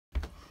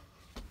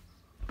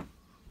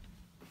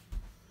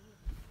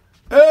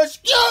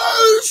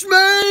Push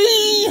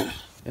me!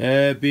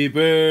 Happy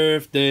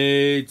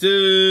birthday to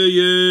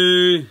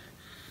you.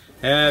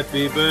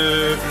 Happy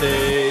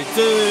birthday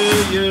to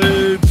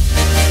you.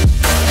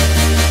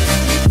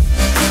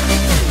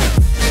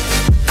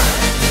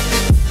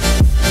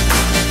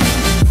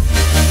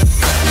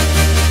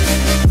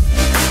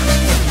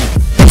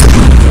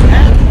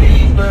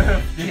 Happy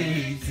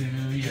birthday to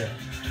you.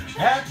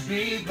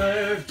 Happy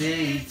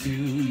birthday to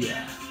you.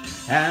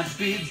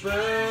 Happy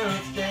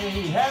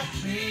birthday,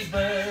 happy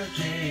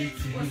birthday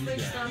to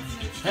you.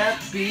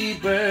 Happy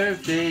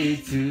birthday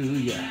to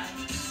you.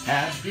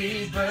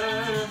 Happy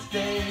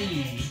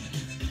birthday.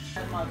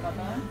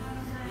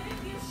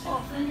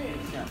 Oh, for me.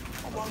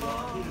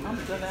 I'm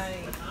good,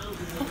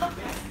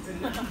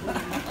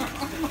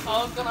 I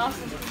was gonna ask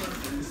him.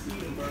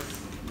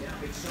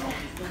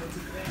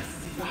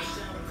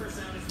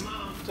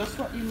 Just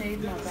what you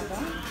need, my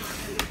brother.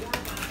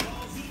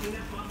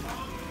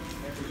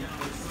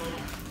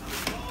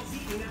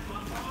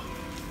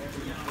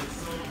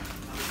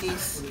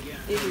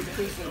 Every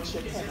prison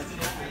should have a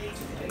card.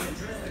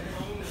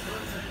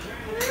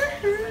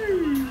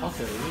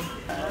 Okay.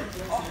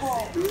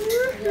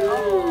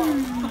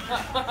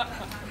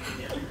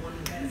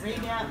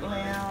 Read out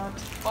loud.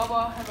 Baba,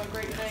 have a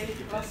great day.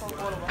 Bless all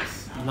of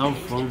us. No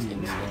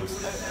problem.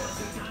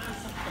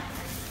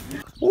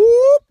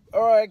 Whoop!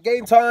 Alright,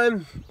 game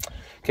time.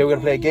 Okay, we're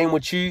gonna play a game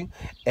with you,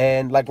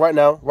 and like right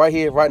now, right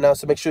here, right now.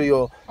 So make sure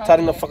you're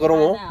tidying the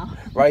whakarongo.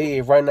 Right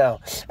here, right now.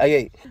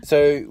 Okay,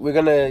 so we're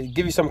gonna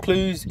give you some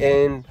clues,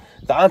 and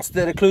the answer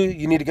to the clue,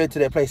 you need to go to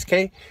that place.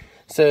 Okay,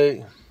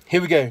 so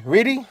here we go.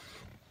 Ready?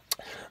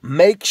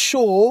 Make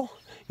sure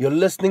you're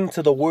listening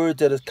to the words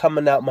that is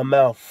coming out my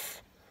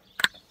mouth.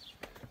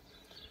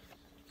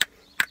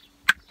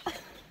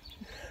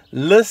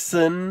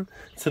 Listen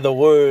to the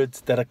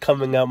words that are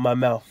coming out my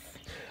mouth.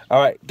 All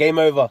right, game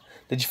over.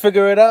 Did you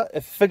figure it out?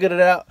 If you figured it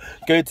out,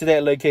 go to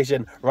that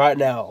location right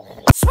now.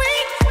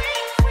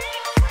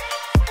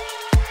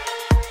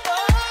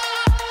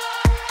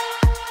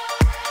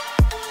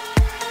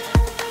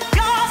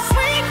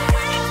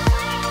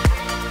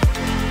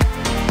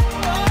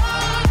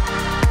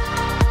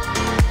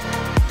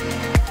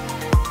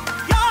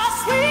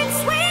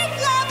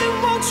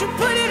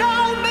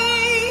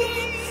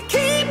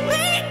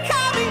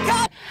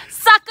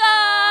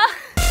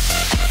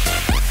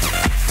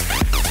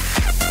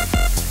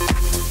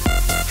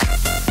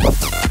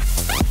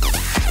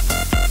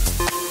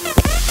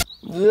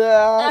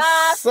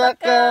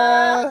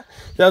 Sucker!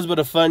 That was a bit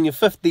of fun. You're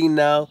 15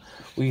 now.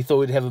 We thought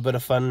we'd have a bit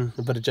of fun,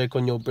 a bit of joke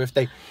on your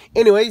birthday.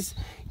 Anyways,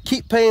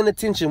 keep paying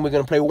attention. We're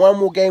going to play one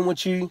more game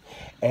with you,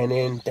 and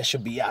then that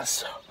should be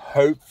us,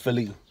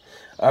 hopefully.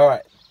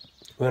 Alright,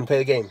 we're going to play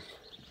the game.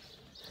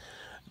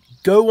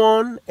 Go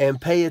on and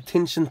pay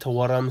attention to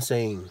what I'm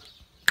saying.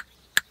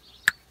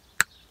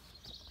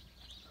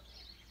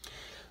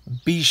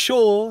 Be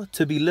sure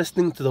to be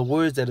listening to the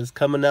words that is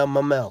coming out of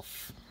my mouth.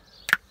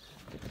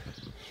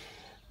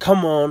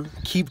 Come on,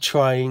 keep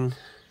trying.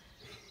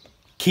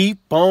 Keep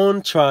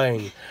on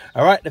trying.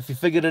 Alright, if you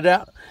figured it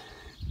out,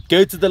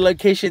 go to the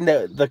location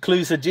that the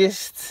clue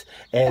suggests,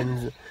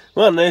 and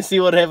well, let's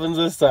see what happens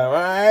this time.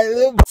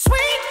 Alright.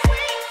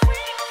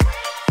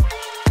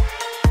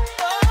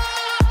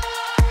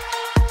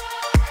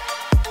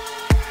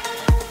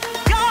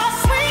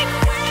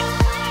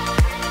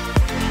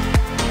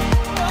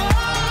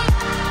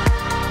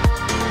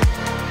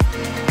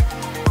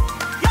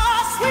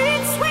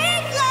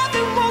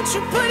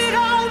 Put it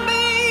on.